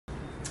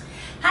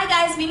Hi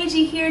guys, Mimi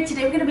G here.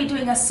 Today we're going to be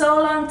doing a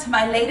sew-along to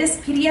my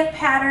latest PDF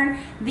pattern,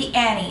 the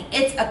Annie.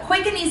 It's a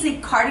quick and easy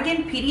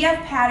cardigan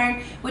PDF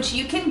pattern which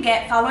you can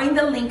get following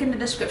the link in the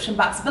description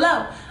box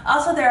below.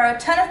 Also, there are a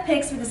ton of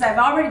pics because I've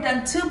already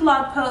done 2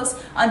 blog posts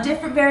on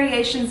different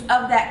variations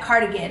of that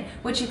cardigan,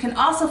 which you can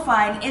also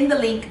find in the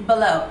link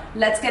below.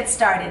 Let's get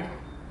started.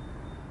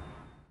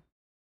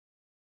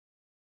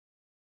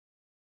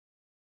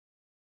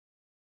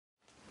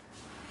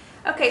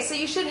 Okay, so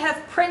you should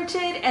have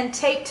printed and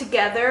taped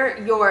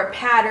together your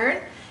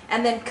pattern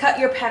and then cut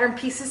your pattern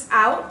pieces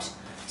out.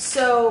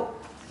 So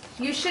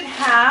you should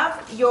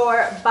have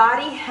your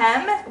body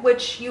hem,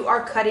 which you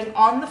are cutting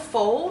on the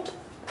fold.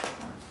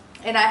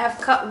 And I have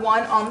cut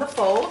one on the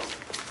fold.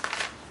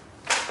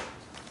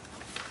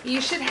 You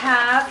should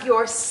have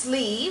your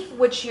sleeve,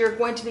 which you're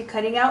going to be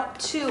cutting out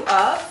 2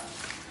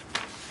 of.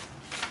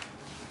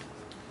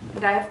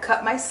 And I have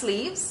cut my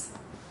sleeves.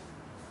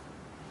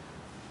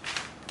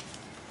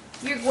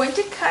 You're going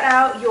to cut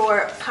out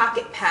your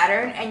pocket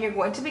pattern and you're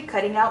going to be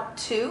cutting out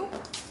 2.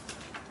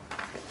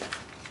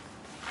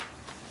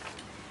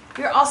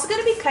 You're also going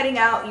to be cutting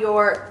out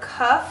your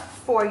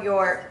cuff for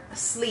your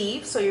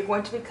sleeve, so you're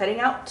going to be cutting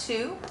out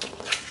 2.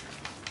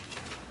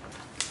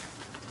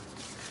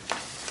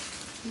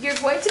 You're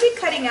going to be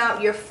cutting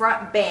out your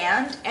front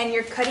band and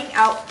you're cutting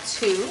out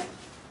 2. So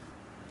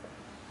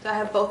I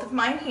have both of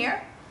mine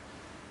here.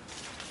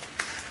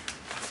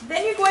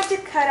 Then you're going to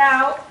cut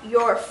out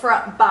your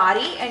front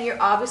body and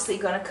you're obviously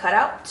going to cut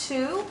out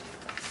 2.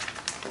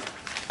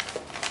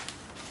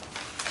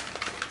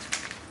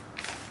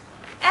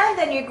 And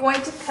then you're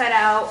going to cut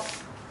out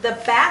the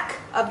back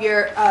of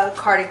your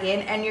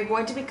cardigan and you're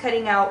going to be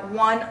cutting out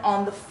 1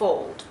 on the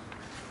fold.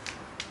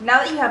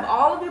 Now that you have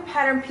all of your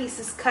pattern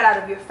pieces cut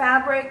out of your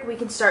fabric, we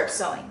can start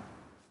sewing.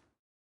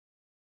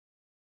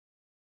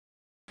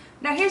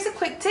 Now here's a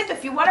quick tip.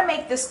 If you want to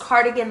make this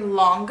cardigan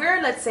longer,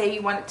 let's say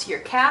you want it to your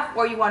calf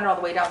or you want it all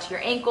the way down to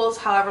your ankles,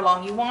 however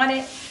long you want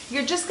it,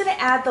 you're just going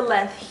to add the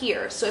length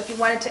here. So if you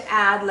wanted to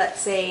add, let's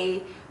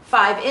say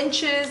 5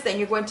 inches, then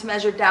you're going to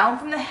measure down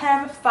from the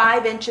hem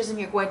 5 inches and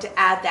you're going to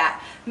add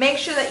that. Make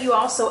sure that you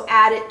also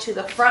add it to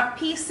the front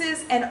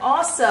pieces and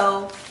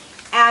also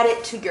add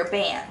it to your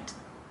band.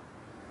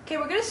 Okay,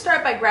 we're going to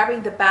start by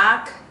grabbing the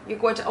back. You're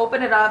going to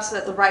open it up so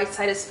that the right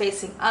side is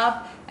facing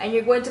up and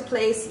you're going to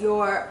place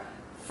your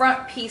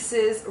front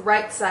pieces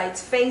right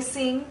sides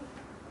facing,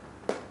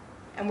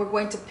 and we're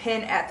going to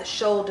pin at the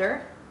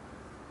shoulder.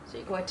 So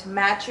you're going to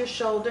match your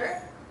shoulder,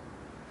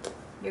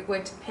 you're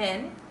going to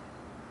pin,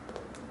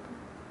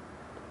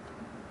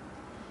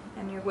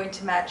 and you're going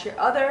to match your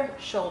other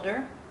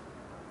shoulder,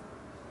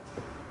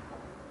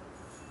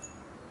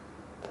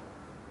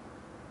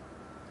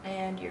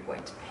 and you're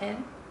going to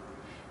pin.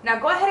 Now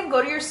go ahead and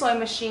go to your sewing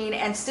machine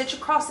and stitch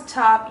across the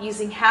top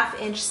using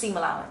 1/2 inch seam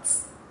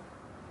allowance.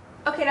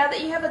 Okay, now that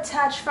you have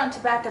attached front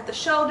to back at the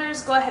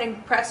shoulders, go ahead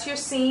and press your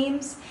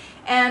seams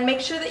and make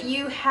sure that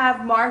you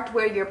have marked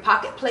where your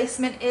pocket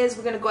placement is.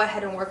 We're going to go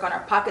ahead and work on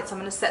our pockets. I'm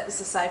going to set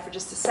this aside for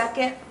just a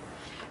second.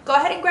 Go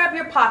ahead and grab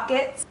your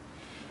pockets,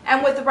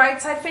 and with the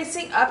right side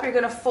facing up, you're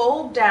going to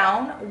fold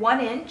down 1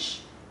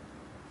 inch.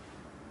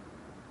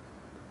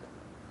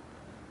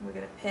 We're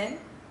going to pin.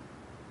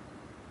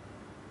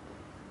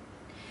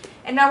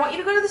 And now I want you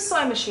to go to the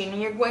sewing machine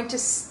and you're going to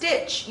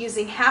stitch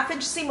using 1/2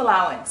 inch seam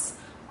allowance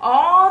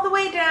all the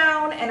way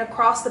down and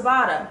across the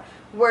bottom.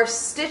 We're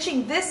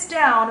stitching this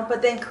down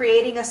but then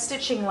creating a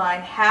stitching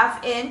line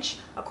 1/2 inch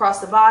across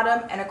the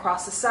bottom and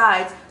across the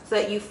sides so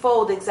that you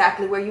fold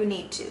exactly where you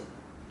need to.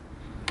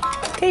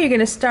 Okay, you're going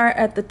to start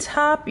at the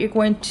top. You're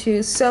going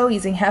to sew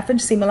using 1/2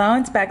 inch seam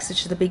allowance, back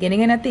stitch at the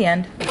beginning and at the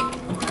end.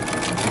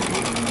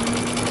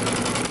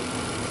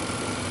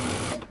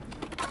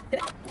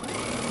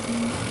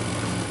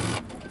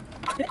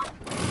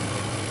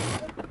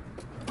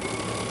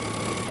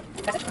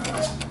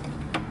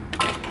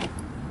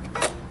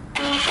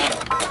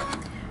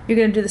 You're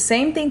going to do the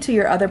same thing to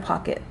your other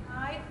pocket.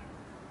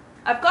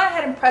 I've gone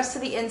ahead and pressed to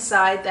the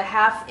inside the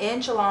 1/2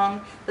 inch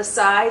along the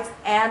sides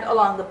and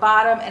along the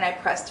bottom, and I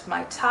pressed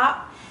my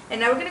top. And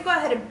now we're going to go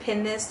ahead and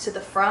pin this to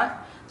the front.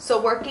 So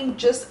working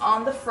just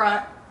on the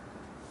front,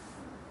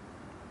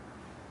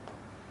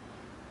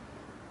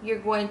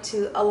 you're going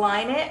to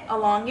align it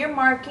along your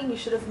marking. You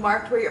should have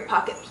marked where your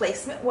pocket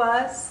placement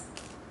was.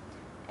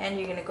 And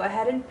you're going to go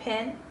ahead and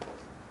pin.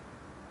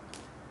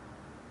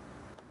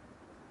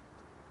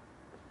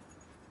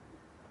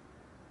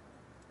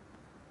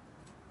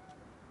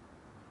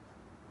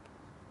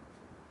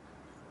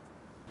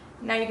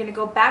 Now you're going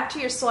to go back to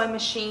your sewing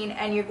machine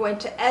and you're going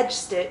to edge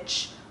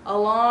stitch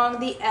along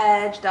the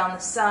edge, down the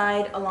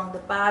side, along the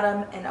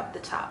bottom, and up the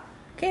top.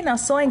 Okay, now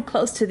sewing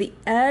close to the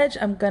edge,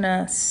 I'm going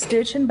to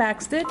stitch and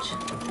back stitch.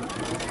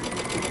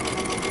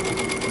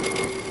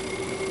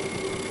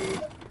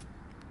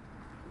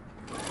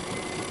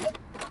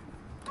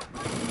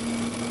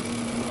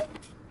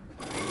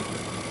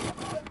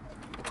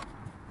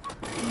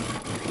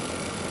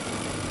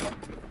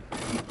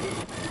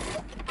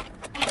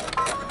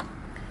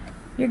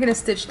 You're going to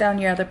stitch down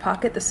your other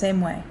pocket the same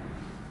way.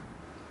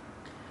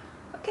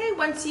 Okay, Okay,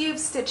 once you've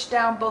stitched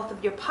down both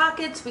of your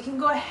pockets, we can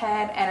go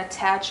ahead and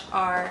attach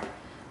our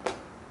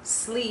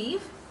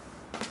sleeve.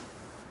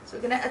 So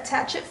we're going to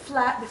attach it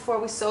flat before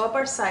we sew up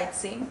our side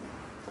seam.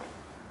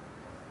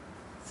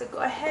 So go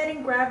ahead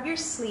and grab your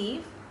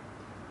sleeve.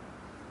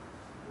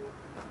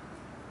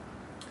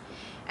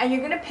 And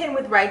you're going to pin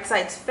with right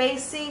sides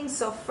facing.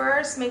 So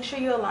first, make sure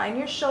you align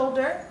your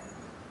shoulder.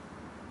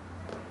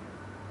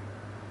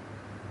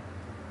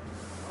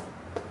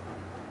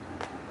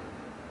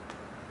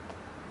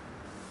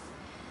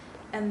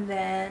 And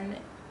then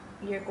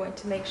you're going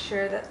to make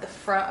sure that the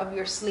front of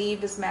your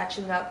sleeve is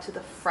matching up to the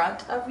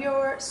front of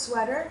your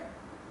sweater.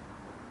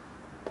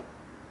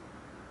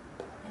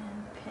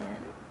 And pin.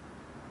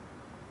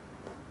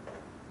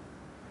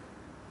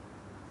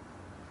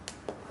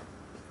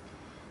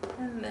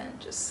 And then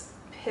just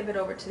pivot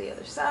over to the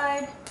other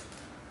side.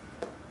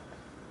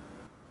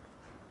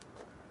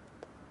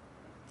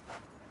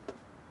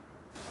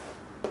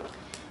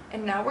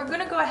 And now we're going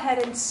to go ahead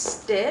and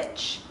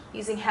stitch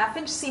using 1/2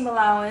 inch seam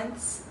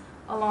allowance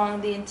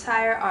along the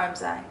entire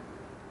armscye.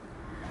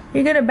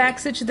 You're going to back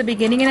stitch at the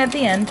beginning and at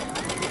the end.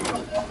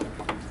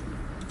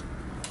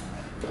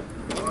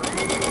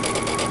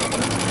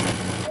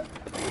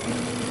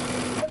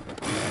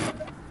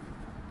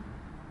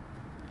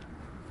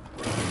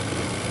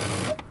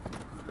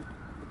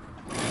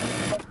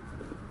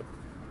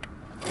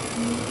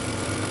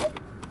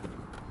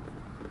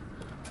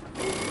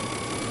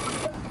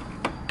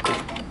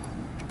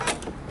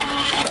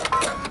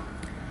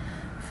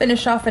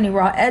 Finish off any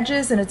raw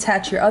edges and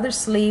attach your other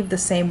sleeve the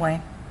same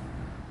way.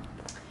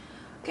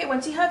 Okay,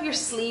 once you have your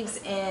sleeves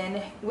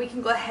in, we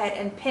can go ahead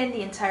and pin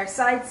the entire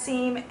side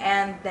seam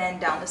and then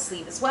down the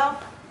sleeve as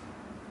well.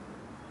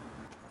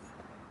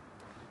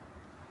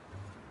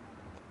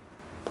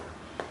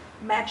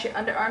 Match your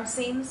underarm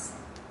seams.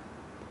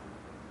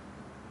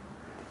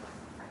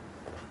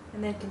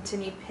 And then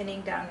continue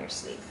pinning down your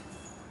sleeve.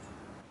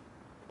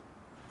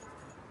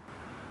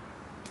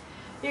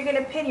 You're going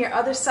to pin your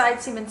other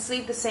side seam and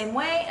sleeve the same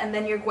way, and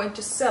then you're going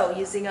to sew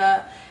using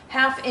a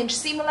 1/2 inch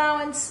seam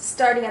allowance,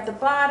 starting at the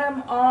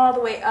bottom all the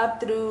way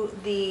up through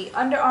the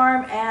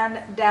underarm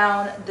and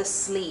down the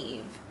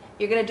sleeve.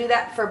 You're going to do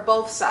that for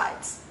both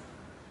sides.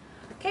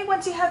 Okay,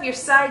 once you have your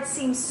side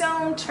seam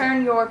sewn,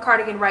 turn your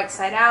cardigan right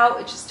side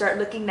out. It should start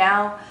looking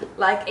now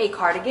like a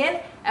cardigan.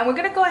 And we're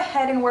going to go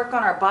ahead and work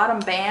on our bottom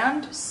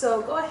band.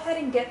 So go ahead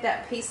and get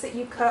that piece that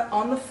you cut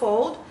on the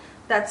fold.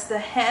 That's the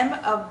hem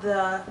of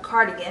the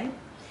cardigan.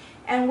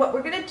 And what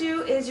we're going to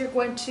do is you're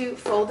going to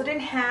fold it in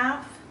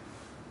half.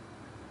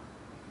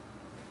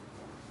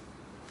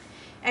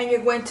 And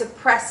you're going to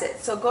press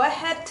it. So go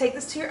ahead, take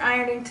this to your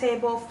ironing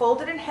table,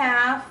 fold it in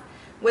half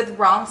with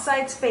wrong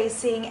sides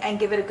facing, and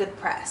give it a good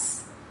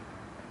press.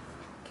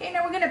 Okay,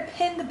 now we're going to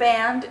pin the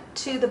band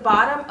to the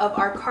bottom of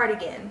our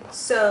cardigan.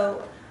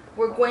 So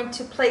we're going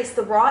to place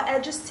the raw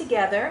edges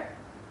together.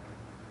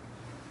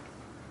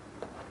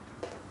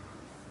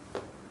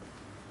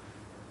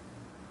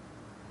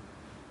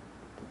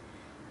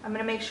 I'm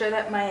going to make sure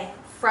that my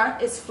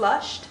front is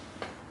flushed,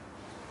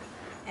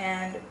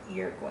 and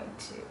you're going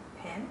to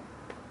pin.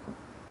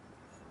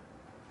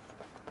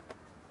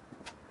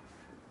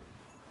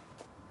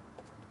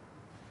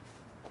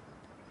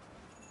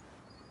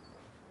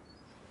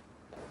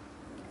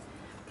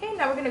 Okay,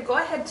 now we're going to go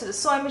ahead to the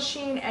sewing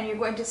machine, and you're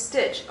going to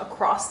stitch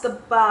across the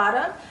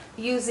bottom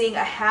using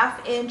a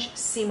 1/2 inch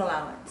seam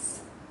allowance.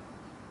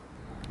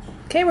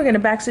 Okay, we're going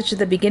to back stitch at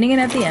the beginning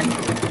and at the end.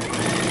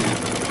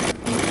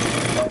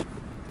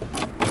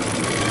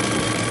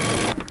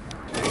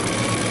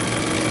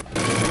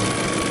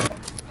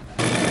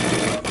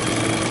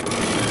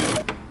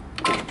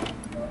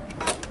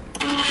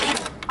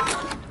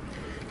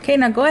 Okay,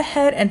 now go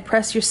ahead and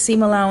press your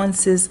seam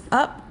allowances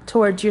up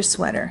towards your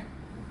sweater.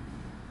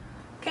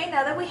 Okay,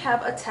 now that we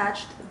have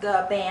attached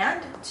the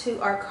band to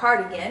our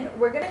cardigan,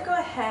 we're going to go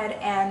ahead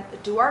and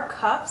do our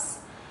cuffs.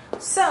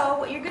 So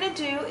what you're going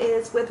to do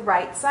is, with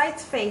right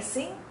sides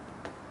facing,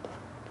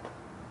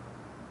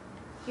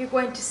 you're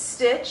going to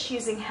stitch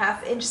using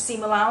 1/2 inch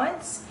seam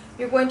allowance.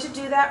 You're going to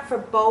do that for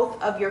both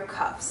of your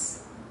cuffs.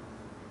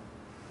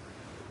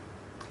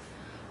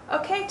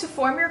 Okay, to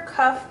form your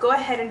cuff, go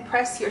ahead and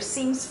press your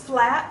seams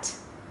flat,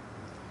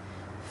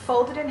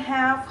 fold it in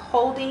half,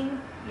 holding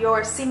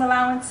your seam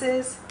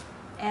allowances,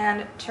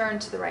 and turn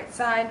to the right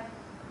side.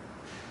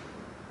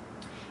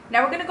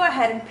 Now we're going to go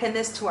ahead and pin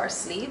this to our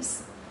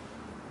sleeves.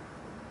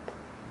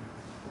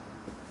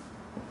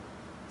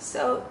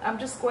 So I'm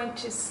just going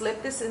to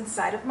slip this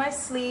inside of my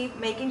sleeve,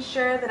 making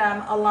sure that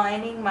I'm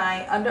aligning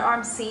my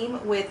underarm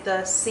seam with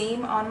the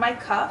seam on my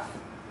cuff.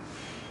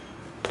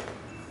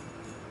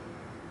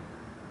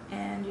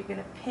 And you're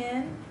going to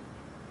pin,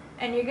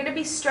 and you're going to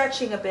be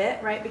stretching a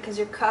bit, right, because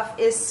your cuff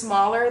is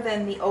smaller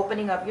than the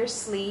opening of your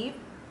sleeve.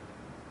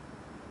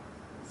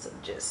 So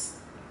just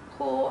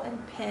pull and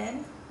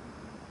pin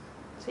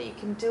so you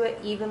can do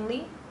it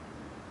evenly,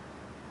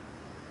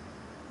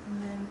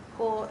 and then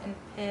pull and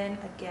pin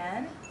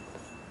again.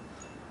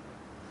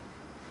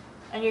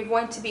 And you're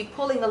going to be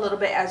pulling a little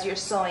bit as you're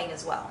sewing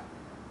as well.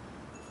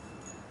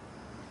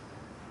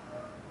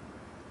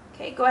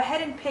 Okay, go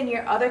ahead and pin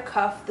your other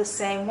cuff the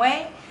same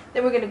way.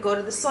 Then we're going to go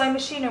to the sewing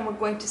machine and we're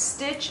going to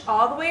stitch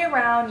all the way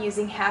around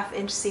using 1/2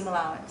 inch seam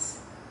allowance.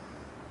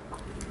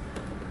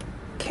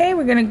 Okay,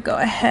 we're going to go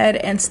ahead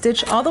and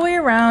stitch all the way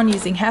around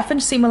using 1/2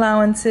 inch seam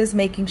allowances,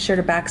 making sure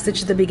to back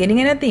stitch at the beginning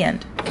and at the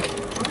end.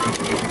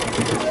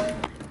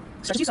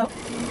 Start as you sew.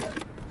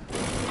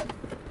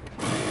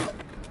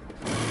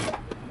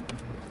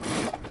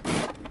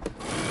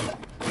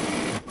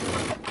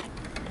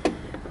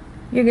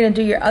 You're going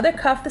to do your other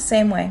cuff the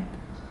same way.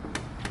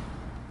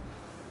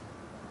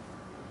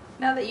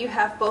 Now that you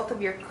have both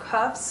of your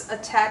cuffs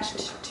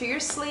attached to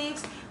your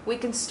sleeves, we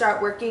can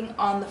start working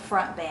on the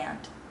front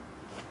band.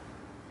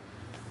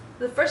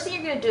 The first thing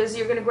you're going to do is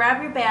you're going to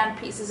grab your band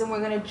pieces and we're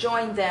going to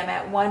join them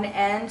at one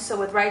end. So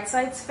with right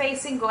sides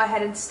facing, go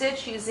ahead and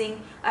stitch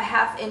using a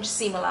 1/2 inch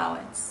seam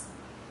allowance.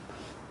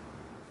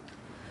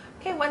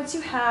 Okay, once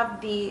you have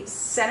the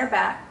center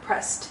back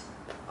pressed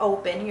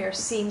open, your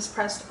seams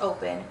pressed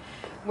open,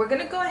 we're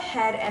going to go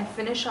ahead and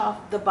finish off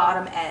the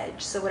bottom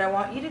edge. So what I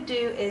want you to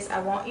do is I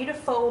want you to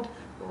fold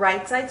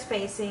right sides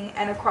facing,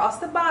 and across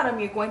the bottom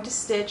you're going to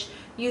stitch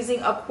using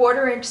a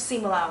 1/4 inch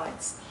seam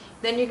allowance.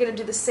 Then you're going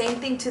to do the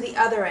same thing to the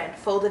other end.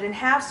 Fold it in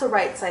half so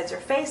right sides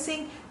are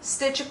facing,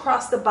 stitch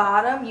across the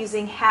bottom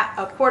using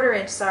a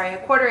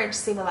 1/4 inch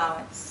seam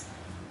allowance.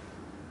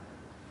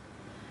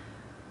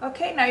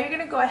 Okay, now you're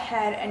going to go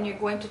ahead and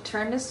you're going to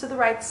turn this to the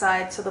right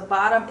side so the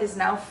bottom is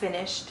now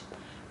finished.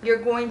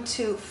 You're going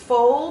to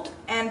fold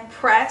and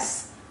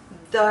press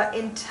the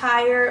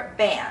entire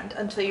band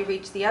until you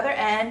reach the other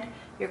end.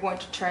 You're going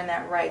to turn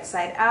that right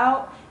side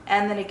out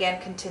and then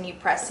again continue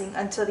pressing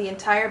until the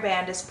entire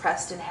band is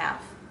pressed in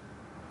half.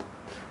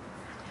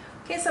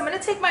 Okay, so I'm going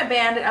to take my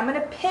band and I'm going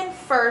to pin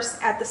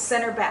first at the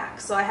center back.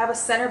 So I have a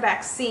center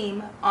back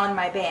seam on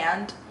my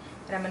band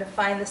and I'm going to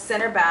find the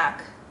center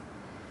back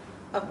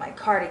of my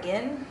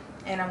cardigan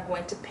and I'm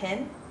going to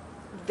pin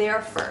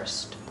there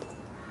first.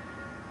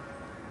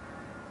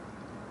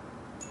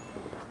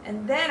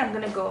 And then I'm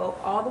going to go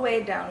all the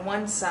way down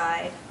one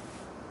side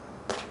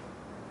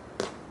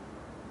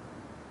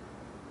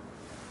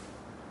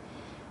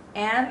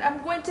and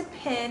I'm going to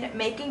pin,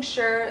 making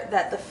sure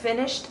that the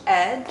finished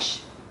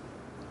edge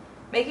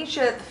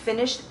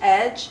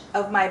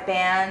of my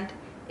band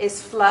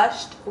is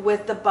flushed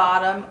with the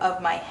bottom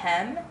of my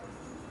hem,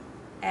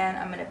 and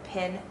I'm going to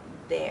pin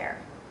there.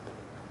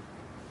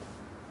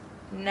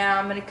 Now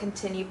I'm going to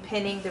continue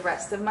pinning the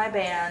rest of my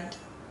band.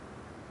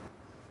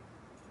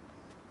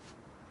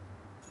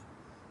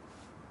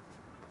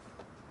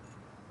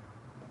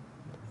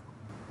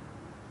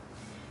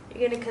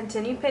 You're going to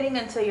continue pinning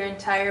until your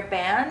entire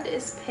band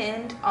is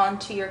pinned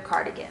onto your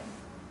cardigan.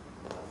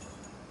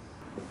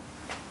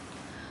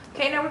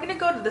 Okay, now we're going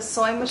to go to the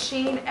sewing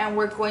machine and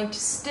we're going to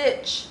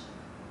stitch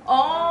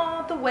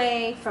all the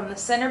way from the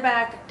center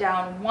back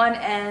down one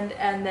end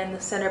and then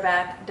the center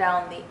back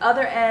down the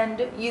other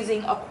end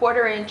using a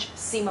 1/4 inch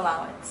seam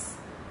allowance.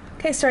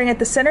 Okay, starting at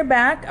the center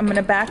back, I'm going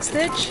to back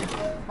stitch.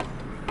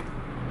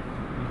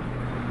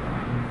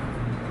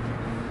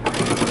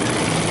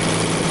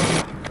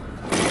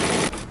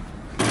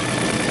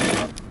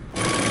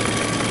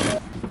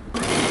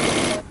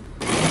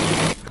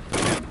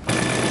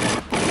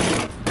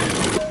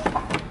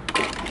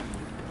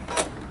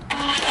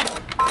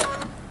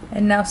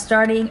 And now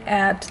starting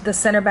at the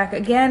center back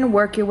again,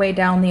 work your way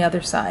down the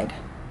other side.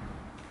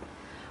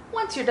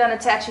 Once you're done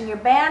attaching your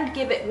band,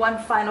 give it one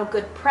final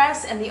good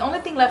press, and the only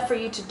thing left for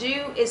you to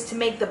do is to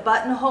make the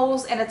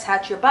buttonholes and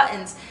attach your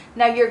buttons.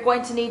 Now you're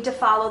going to need to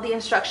follow the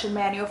instruction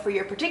manual for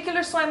your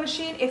particular sewing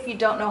machine if you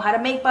don't know how to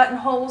make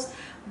buttonholes,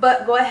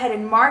 but go ahead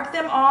and mark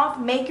them off,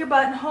 make your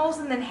buttonholes,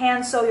 and then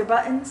hand sew your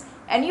buttons,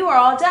 and you are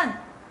all done.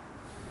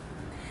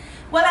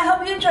 Well, I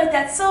hope you enjoyed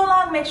that sew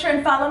along. Make sure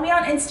and follow me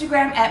on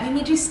Instagram at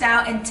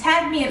MimiGStyle and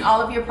tag me in all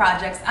of your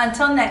projects.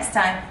 Until next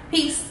time,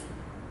 peace.